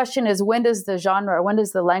 The question is, when does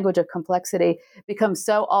the language of complexity become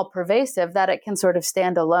so all-pervasive that it can sort of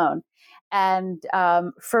stand alone? And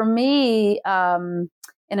for me,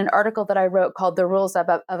 in an article that I wrote called The Rules of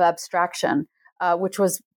Abstraction, which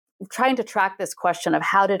was trying to track this question of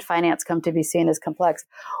how did finance come to be seen as complex,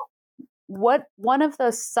 one of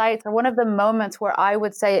the sites or one of the moments where I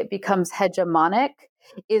would say it becomes hegemonic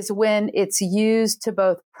is when it's used to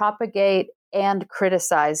both propagate and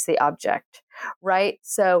criticize the object, right?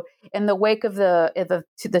 So in the wake of the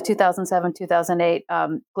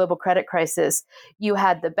 2007-2008 global credit crisis, you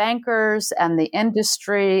had the bankers and the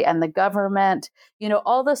industry and the government,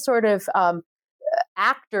 all the sort of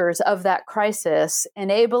actors of that crisis,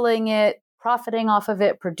 enabling it, profiting off of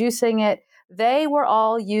it, producing it. They were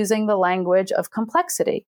all using the language of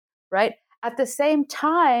complexity, right? At the same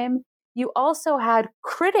time, you also had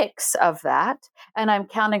critics of that. And I'm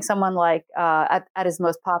counting someone like, at his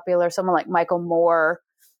most popular, someone like Michael Moore,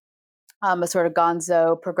 a sort of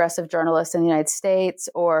gonzo progressive journalist in the United States,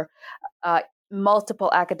 or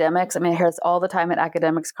multiple academics. I mean, I hear this all the time at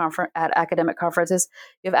academic conferences.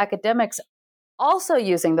 You have academics also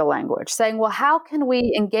using the language, saying, well, how can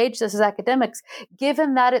we engage this as academics,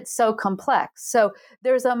 given that it's so complex? So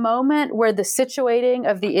there's a moment where the situating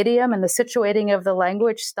of the idiom and the situating of the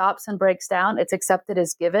language stops and breaks down. It's accepted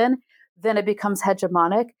as given. Then it becomes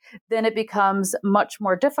hegemonic. Then it becomes much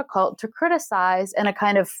more difficult to criticize in a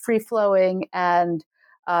kind of free-flowing and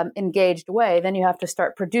engaged way. Then you have to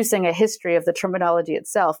start producing a history of the terminology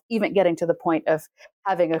itself, even getting to the point of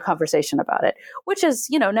having a conversation about it, which is,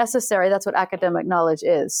 necessary. That's what academic knowledge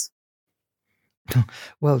is.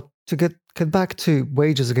 Well, to get back to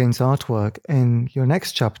wages against artwork, in your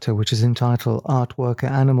next chapter, which is entitled Art Worker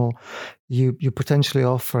Animal, you potentially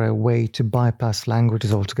offer a way to bypass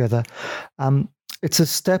languages altogether. It's a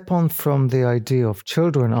step on from the idea of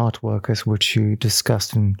children art workers, which you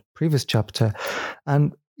discussed in previous chapter.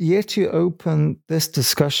 And yet you open this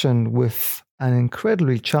discussion with an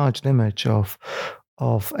incredibly charged image of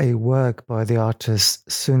a work by the artists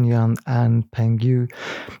Sun Yan and Peng Yu,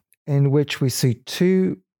 in which we see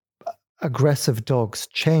two aggressive dogs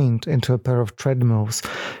chained into a pair of treadmills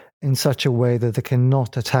in such a way that they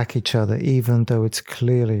cannot attack each other, even though it's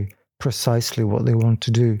clearly precisely what they want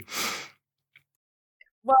to do.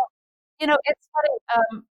 Well, it's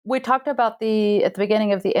funny. We talked about at the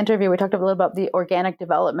beginning of the interview, we talked a little about the organic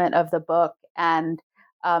development of the book. And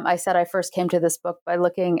I said I first came to this book by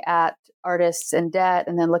looking at artists in debt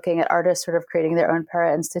and then looking at artists sort of creating their own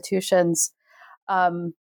para-institutions.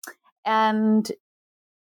 And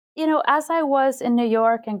as I was in New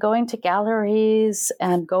York and going to galleries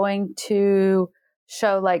and going to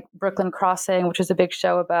show like Brooklyn Crossing, which is a big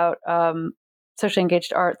show about socially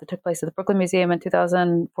engaged art that took place at the Brooklyn Museum in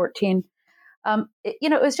 2014,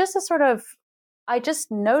 it was just a sort of, I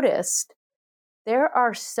just noticed there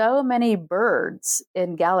are so many birds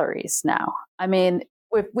in galleries now. I mean,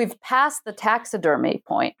 we've passed the taxidermy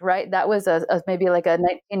point, right? That was maybe like a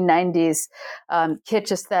 1990s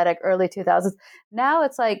kitsch aesthetic, early 2000s. Now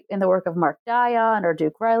it's like in the work of Mark Dion or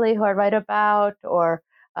Duke Riley, who I write about, or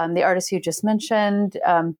the artists you just mentioned.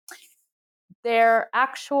 They're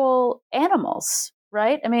actual animals,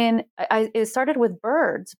 right? I mean, it started with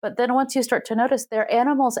birds, but then once you start to notice, there are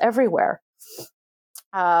animals everywhere.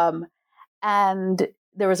 And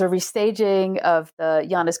there was a restaging of the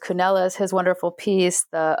Yannis Kounelis, his wonderful piece,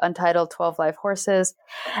 the untitled 12 Live Horses.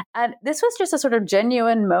 And this was just a sort of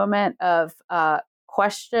genuine moment of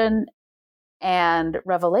question and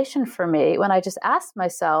revelation for me when I just asked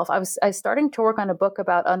myself, I was starting to work on a book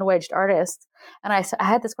about unwaged artists. And I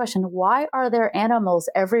had this question, why are there animals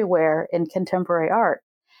everywhere in contemporary art?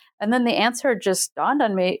 And then the answer just dawned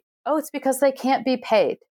on me, oh, it's because they can't be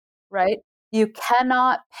paid, right? You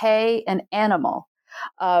cannot pay an animal.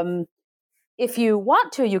 If you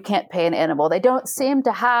want to, you can't pay an animal. They don't seem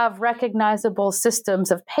to have recognizable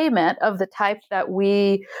systems of payment of the type that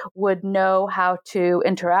we would know how to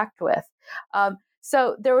interact with.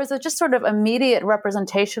 So there was a just sort of immediate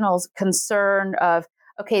representational concern of,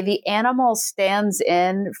 okay, the animal stands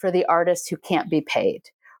in for the artist who can't be paid,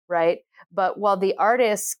 right? But while the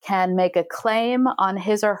artist can make a claim on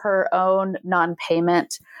his or her own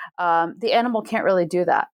non-payment, the animal can't really do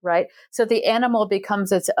that, right? So the animal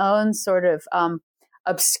becomes its own sort of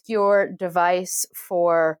obscure device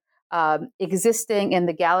for existing in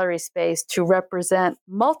the gallery space to represent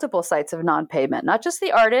multiple sites of non-payment, not just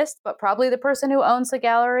the artist, but probably the person who owns the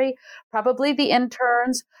gallery, probably the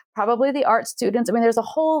interns, probably the art students. I mean, there's a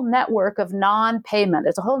whole network of non-payment.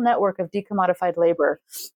 There's a whole network of decommodified labor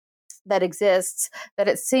that exists that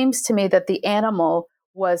it seems to me that the animal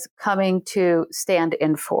was coming to stand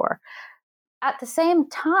in for. At the same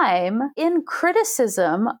time, in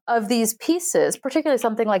criticism of these pieces, particularly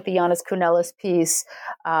something like the Yannis Kounelis piece,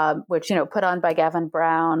 which, put on by Gavin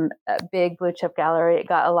Brown, a big blue chip gallery, it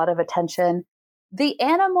got a lot of attention. The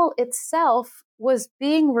animal itself was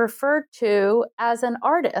being referred to as an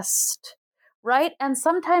artist, right? And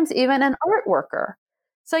sometimes even an art worker.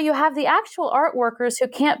 So you have the actual art workers who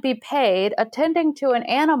can't be paid attending to an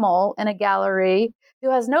animal in a gallery who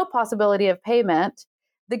has no possibility of payment.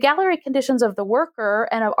 The gallery conditions of the worker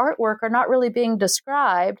and of artwork are not really being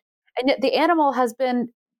described. And yet the animal has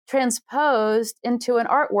been transposed into an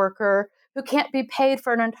art worker who can't be paid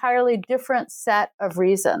for an entirely different set of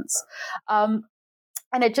reasons. And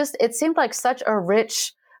it seemed like such a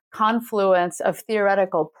rich confluence of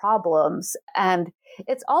theoretical problems. And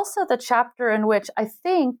it's also the chapter in which I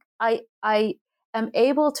think I am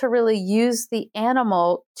able to really use the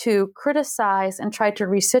animal to criticize and try to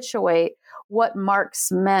resituate what Marx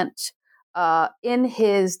meant in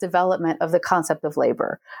his development of the concept of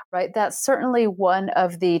labor, right? That's certainly one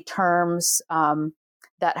of the terms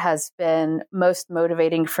that has been most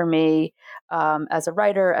motivating for me as a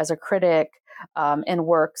writer, as a critic, in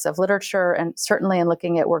works of literature, and certainly in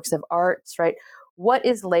looking at works of arts, right? What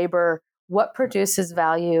is labor? What produces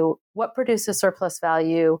value? What produces surplus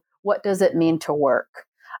value? What does it mean to work?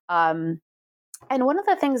 And one of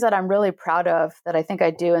the things that I'm really proud of that I think I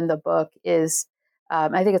do in the book is,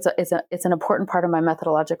 I think it's an important part of my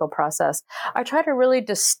methodological process. I try to really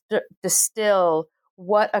distill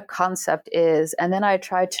what a concept is, and then I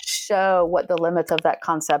try to show what the limits of that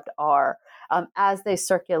concept are. as they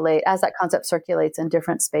circulate, as that concept circulates in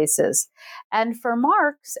different spaces. And for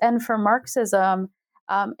Marx and for Marxism,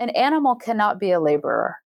 an animal cannot be a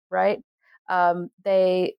laborer, right?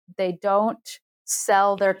 They don't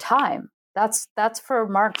sell their time. That's for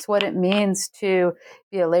Marx what it means to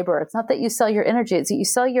be a laborer. It's not that you sell your energy; it's that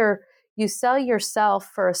you sell yourself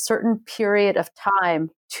for a certain period of time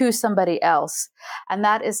to somebody else, and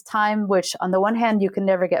that is time which, on the one hand, you can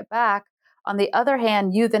never get back. On the other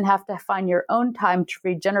hand, you then have to find your own time to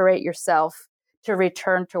regenerate yourself to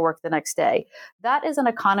return to work the next day. That is an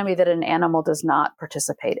economy that an animal does not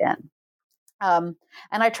participate in. And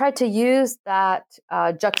I tried to use that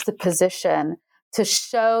juxtaposition to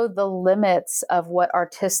show the limits of what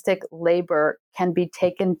artistic labor can be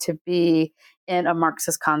taken to be in a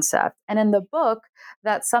Marxist concept. And in the book,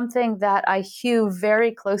 that's something that I hew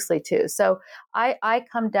very closely to. So I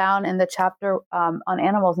come down in the chapter on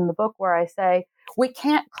animals in the book where I say, we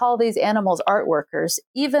can't call these animals art workers,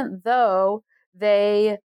 even though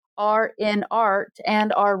they are in art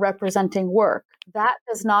and are representing work. That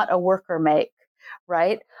does not a worker make,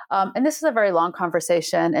 right? And this is a very long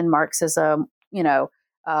conversation in Marxism. In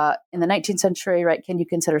the 19th century, right? Can you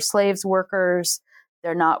consider slaves workers?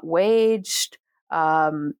 They're not waged.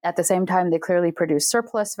 At the same time, they clearly produce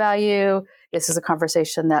surplus value. This is a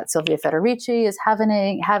conversation that Silvia Federici is having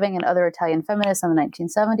and other Italian feminists in the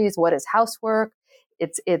 1970s. What is housework?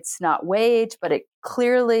 It's not wage, but it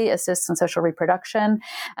clearly assists in social reproduction.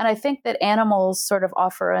 And I think that animals sort of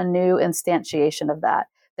offer a new instantiation of that.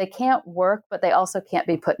 They can't work, but they also can't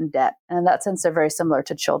be put in debt. And in that sense, they're very similar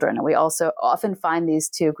to children. And we also often find these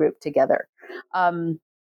two grouped together.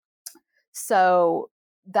 So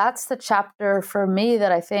that's the chapter for me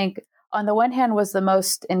that I think, on the one hand, was the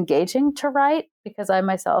most engaging to write, because I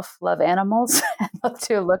myself love animals and love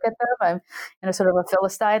to look at them. I'm sort of a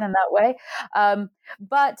Philistine in that way.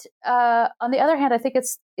 But on the other hand, I think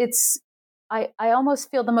I almost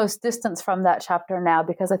feel the most distance from that chapter now,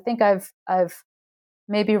 because I think I've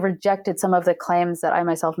maybe rejected some of the claims that I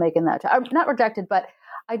myself make in that. Not rejected, but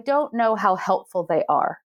I don't know how helpful they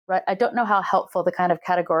are, right? I don't know how helpful the kind of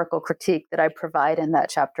categorical critique that I provide in that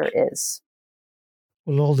chapter is.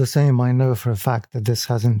 Well, all the same, I know for a fact that this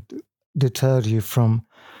hasn't deterred you from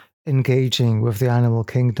engaging with the animal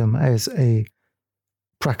kingdom as a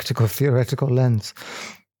practical, theoretical lens.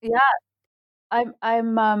 Yeah, I'm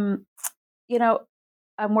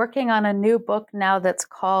working on a new book now that's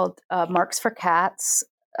called Marx for Cats,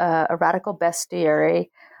 a Radical Bestiary,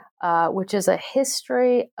 which is a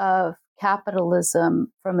history of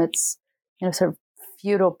capitalism from its, sort of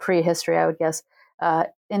feudal prehistory, I would guess,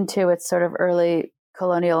 into its sort of early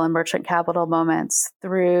colonial and merchant capital moments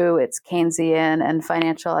through its Keynesian and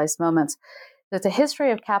financialized moments. There's a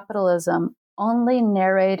history of capitalism only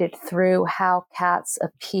narrated through how cats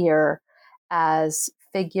appear as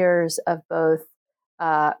figures of both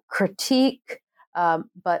critique,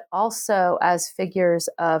 but also as figures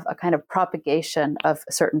of a kind of propagation of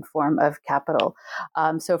a certain form of capital.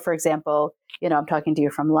 So, for example, I'm talking to you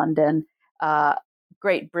from London.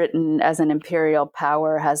 Great Britain, as an imperial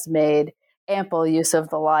power, has made ample use of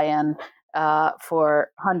the lion for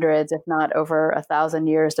hundreds, if not over 1,000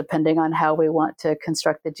 years, depending on how we want to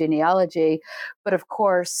construct the genealogy. But of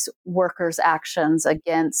course, workers' actions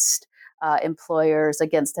against employers,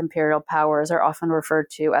 against imperial powers, are often referred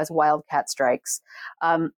to as wildcat strikes.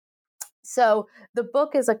 So the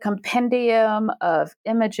book is a compendium of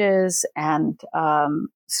images and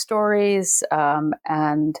stories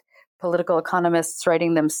and political economists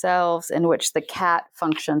writing themselves, in which the cat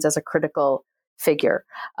functions as a critical figure.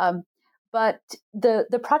 But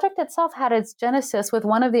the project itself had its genesis with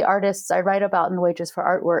one of the artists I write about in Wages for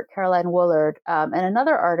Artwork, Caroline Woolard, and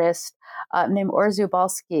another artist named Orzu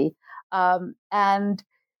Balski. And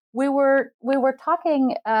we were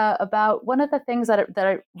talking about one of the things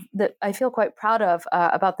that I feel quite proud of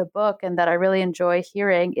about the book, and that I really enjoy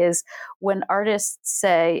hearing, is when artists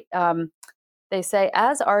say, they say,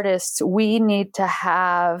 as artists, we need to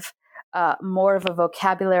have more of a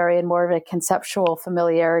vocabulary and more of a conceptual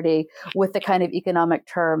familiarity with the kind of economic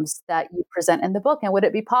terms that you present in the book. And would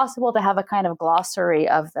it be possible to have a kind of glossary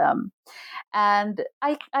of them? And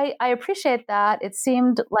I appreciate that. It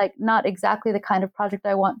seemed like not exactly the kind of project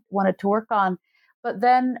I wanted to work on. But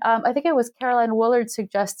then I think it was Caroline Woolard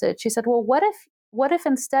suggested, she said, well, what if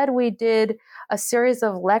instead we did a series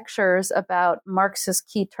of lectures about Marx's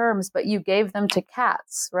key terms, but you gave them to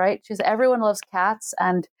cats, right? She said, everyone loves cats.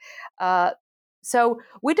 And so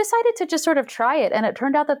we decided to just sort of try it. And it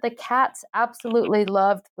turned out that the cats absolutely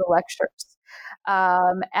loved the lectures.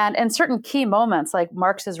 And in certain key moments, like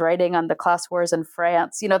Marx is writing on the class wars in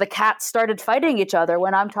France, the cats started fighting each other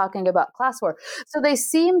when I'm talking about class war. So they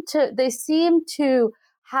seem to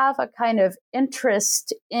have a kind of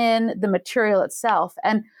interest in the material itself.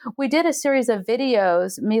 And we did a series of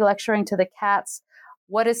videos, me lecturing to the cats,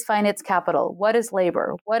 what is finance capital? What is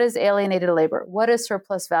labor? What is alienated labor? What is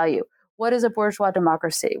surplus value? What is a bourgeois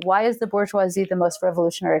democracy? Why is the bourgeoisie the most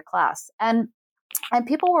revolutionary class? And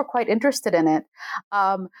people were quite interested in it,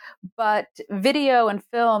 but video and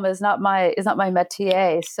film is not my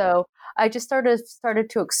métier. So I just started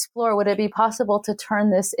to explore: would it be possible to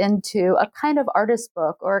turn this into a kind of artist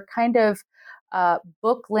book or a kind of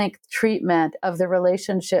book length treatment of the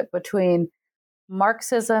relationship between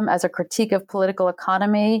Marxism as a critique of political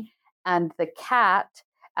economy and the cat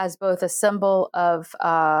as both a symbol of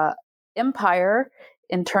empire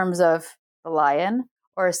in terms of the lion,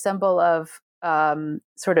 or a symbol of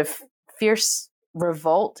sort of fierce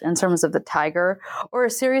revolt in terms of the tiger, or a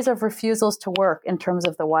series of refusals to work in terms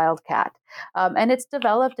of the wildcat. And it's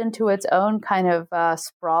developed into its own kind of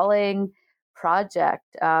sprawling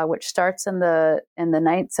project, which starts in the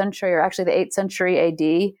 9th century, or actually the 8th century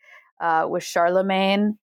AD, with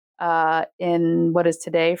Charlemagne in what is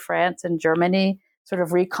today France and Germany, sort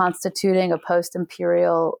of reconstituting a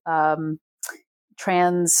post-imperial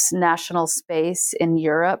transnational space in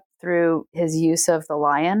Europe through his use of the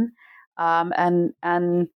lion,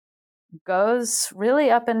 and goes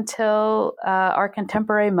really up until our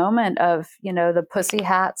contemporary moment of the pussy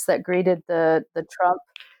hats that greeted the Trump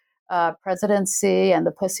presidency and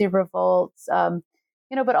the pussy revolts,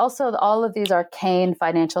 but also all of these arcane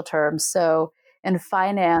financial terms. So in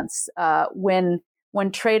finance,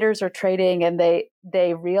 when traders are trading and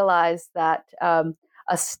they realize that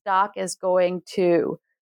a stock is going to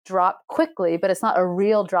drop quickly, but it's not a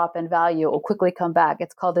real drop in value, it will quickly come back.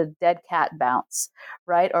 It's called a dead cat bounce,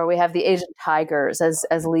 right? Or we have the Asian tigers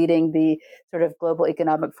as leading the sort of global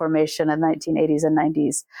economic formation in the 1980s and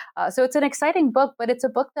 90s. So it's an exciting book, but it's a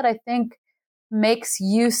book that I think makes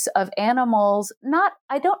use of animals,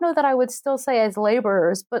 I don't know that I would still say as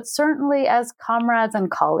laborers, but certainly as comrades and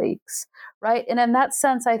colleagues, right? And in that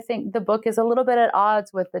sense, I think the book is a little bit at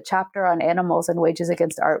odds with the chapter on animals and wages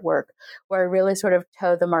against artwork, where I really sort of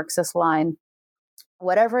toe the Marxist line.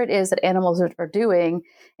 Whatever it is that animals are doing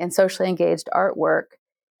in socially engaged artwork,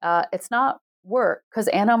 it's not work, because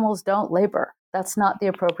animals don't labor. That's not the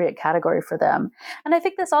appropriate category for them. And I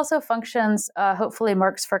think this also functions, hopefully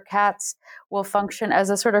Marx for Cats will function as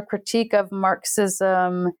a sort of critique of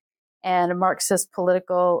Marxism and Marxist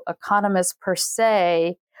political economists per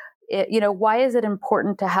se. Why is it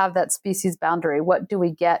important to have that species boundary? What do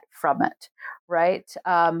we get from it, right?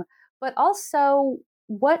 But also,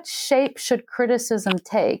 what shape should criticism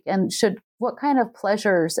take, and what kind of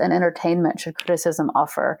pleasures and entertainment should criticism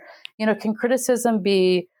offer? Can criticism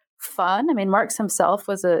be fun? I mean, Marx himself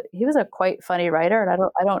was a quite funny writer, and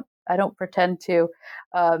I don't pretend to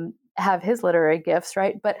have his literary gifts,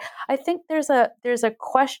 right? But I think there's a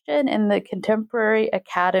question in the contemporary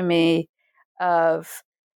academy of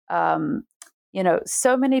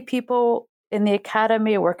so many people in the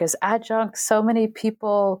academy work as adjuncts, so many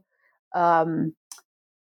people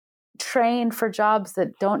train for jobs that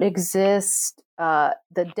don't exist.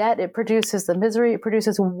 The debt it produces, the misery it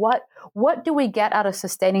produces. What do we get out of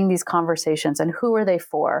sustaining these conversations, and who are they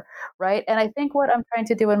for, right? And I think what I'm trying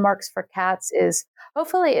to do in Marx for Cats is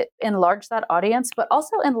hopefully enlarge that audience, but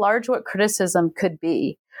also enlarge what criticism could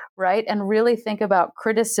be, right? And really think about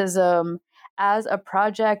criticism as a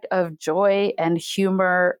project of joy and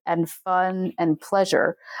humor and fun and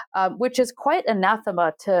pleasure, which is quite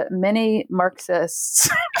anathema to many Marxists,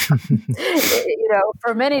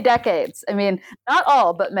 for many decades. I mean, not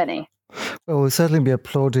all, but many. Well, we'll certainly be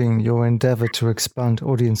applauding your endeavor to expand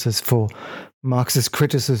audiences for Marxist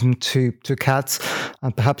criticism to cats,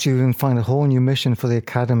 and perhaps you even find a whole new mission for the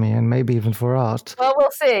Academy, and maybe even for art. Well,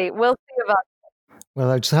 we'll see. We'll see about. Well,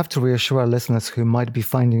 I just have to reassure our listeners who might be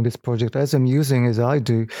finding this project as amusing as I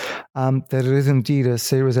do, that it is indeed a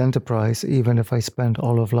serious enterprise, even if I spent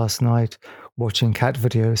all of last night watching cat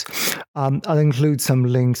videos. I'll include some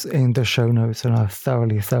links in the show notes, and I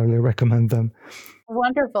thoroughly recommend them.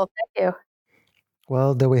 Wonderful. Thank you.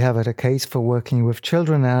 Well, there we have it, a case for working with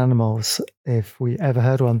children and animals, if we ever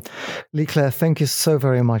heard one. Lee-Claire, thank you so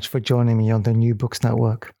very much for joining me on the New Books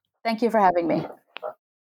Network. Thank you for having me.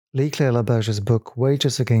 Lee-Claire Laberge's book,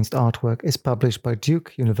 Wages Against Artwork, is published by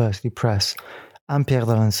Duke University Press. I'm Pierre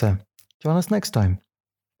Delancey. Join us next time.